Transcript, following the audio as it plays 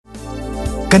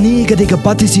Kani gadega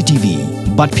Patisi TV,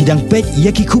 bat pidang pej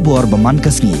yaki kubor baman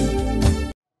kasngi.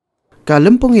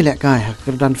 Lempung ilek kai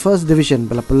kedan First Division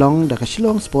bala pelong da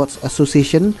Shillong Sports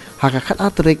Association haka khat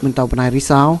atrik mentau penai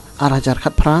risau arah jar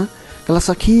khat pra kala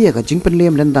sakhi ya ka jing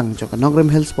Pynliem lendang jo ka Nongrim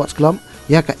Hill Sports Club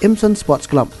ya ka Imson Sports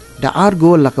Club da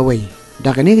argo lakawai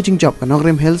da kani ka jing job ka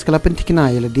Nongrim Hills kala pentikna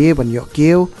ya de ban yok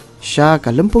keu sha ka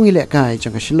lempung ilek kai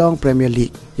jo ka Shillong Premier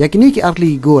League ya kini ki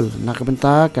arli goal na ka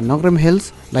benta ka Nongrim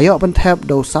Hills la yok ban thap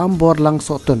do sambor lang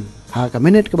sotun ha ka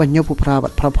minute ka ban nyopu pra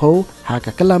bat prapho ha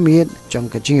ka kalamit jong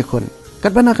ka jing khun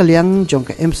Kat bana kaliang jong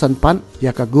ka Imson pan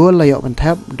ya ka gol layok ban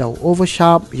thap dau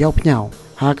oversharp yaw pnyau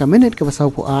ha ka minute ka basau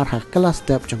pu ar ha kala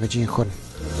step jong ka jing khun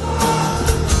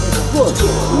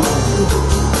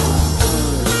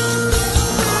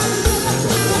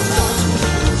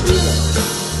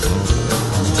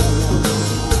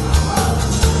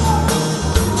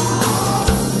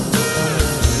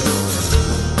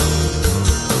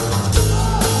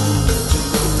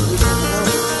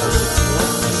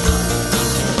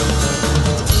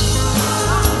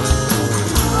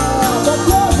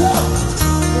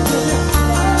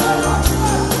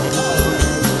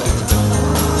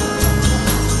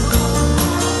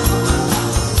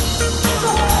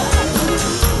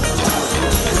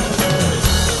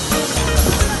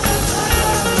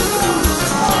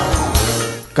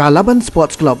Kalaban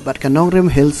Sports Club bat ka Nongrim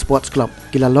Hill Sports Club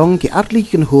kilalong ki atli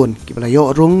kin hun ki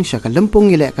balayo rung sya ka lempung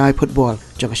ilek kai football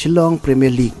jo ka Shillong Premier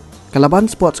League Kalaban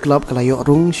Sports Club kalayo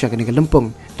rung sya ka ni ka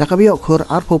lempung da ka biok khur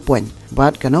arpo point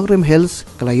bat ka Nongrim Hills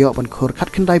kalayo ban khur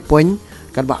khat khandai point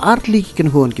kan ba atli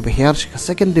kin hun ki beher ka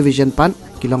second division pan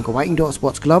kilong ka Waindo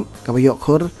Sports Club ka biok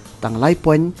khur tang lai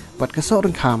point bat ka so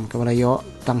reng kham ka balayo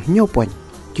tang nyo point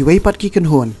ki wei pat ki kan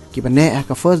hon ki bane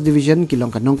ka first division ki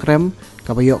long ka Nongrim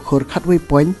ka bayo khur khatwei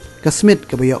point ka Smith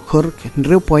ka bayo khur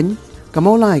henreu point ka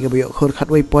Maulai ka bayo khur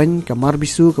khatwei point ka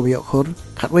Marbisu ka bayo khur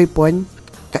khatwei point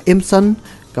ka Imson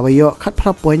ka bayo khat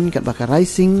phra point ka ba ka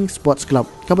Rising Sports Club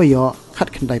ka bayo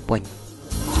khat khandai point